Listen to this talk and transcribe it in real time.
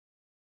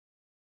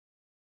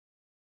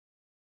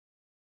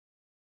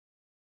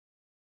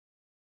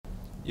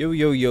Yo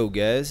yo yo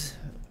guys,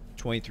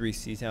 23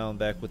 C-Town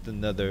back with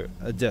another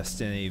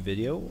Destiny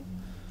video.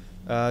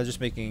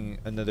 Just making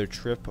another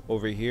trip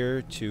over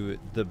here to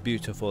the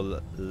beautiful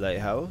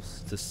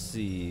Lighthouse to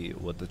see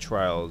what the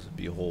trials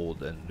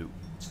behold and loot.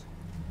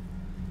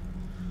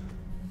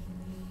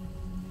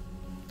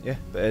 Yeah,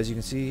 but as you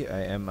can see,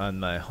 I am on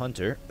my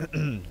hunter.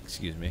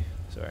 Excuse me,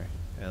 sorry.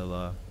 I had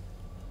a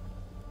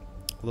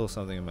little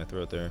something in my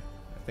throat there.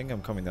 I think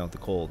I'm coming down with the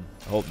cold.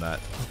 I hope not.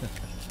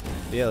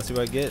 But yeah, let's see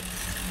what I get.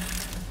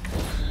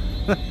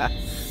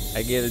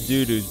 I get a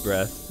doo-doo's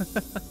breath.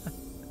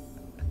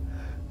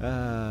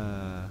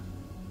 Oh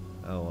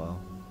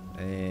well.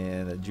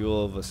 And a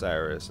Jewel of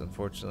Osiris.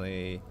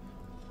 Unfortunately,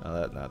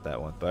 not that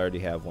one. But I already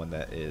have one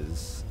that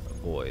is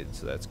void,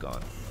 so that's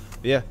gone.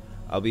 But yeah,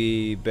 I'll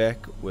be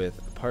back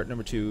with part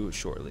number 2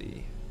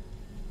 shortly.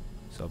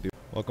 So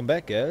welcome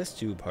back, guys,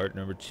 to part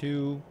number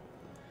 2.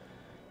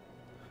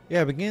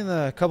 Yeah,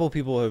 a couple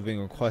people have been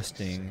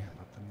requesting.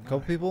 A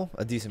couple people?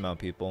 A decent amount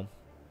of people.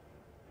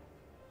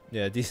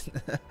 Yeah, a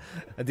decent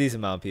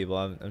amount of people.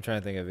 I'm trying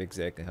to think of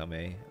exactly how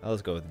many. I'll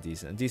just go with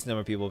a decent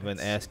number of people have been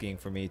asking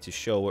for me to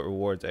show what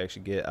rewards I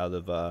actually get out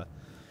of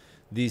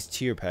these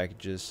tier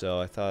packages. So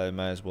I thought I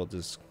might as well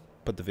just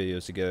put the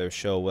videos together,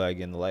 show what I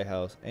get in the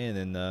Lighthouse and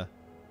in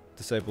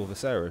Disciple of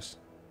Osiris.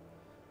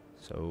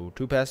 So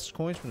 2 passage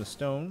coins from the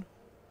stone.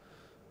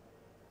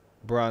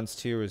 Bronze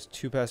tier is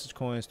 2 passage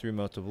coins, 3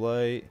 melt of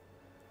light.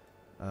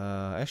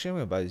 Actually, I'm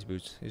gonna buy these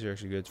boots. These are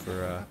actually good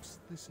for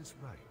this is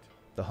right.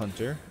 the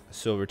hunter. A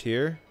silver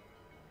tier,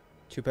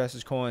 2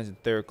 passage coins, and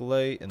etheric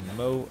light, and the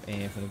moat.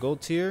 And from the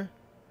gold tier,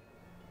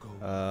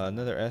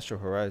 another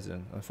astral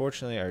horizon.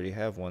 Unfortunately, I already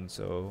have one,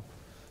 so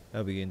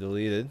that'll be getting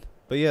deleted.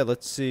 But yeah,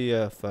 let's see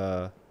if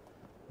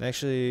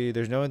actually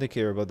there's no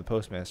indicator about the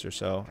postmaster,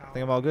 so I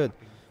think I'm all good.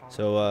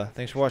 So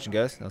thanks for watching,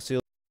 guys. I'll see you later.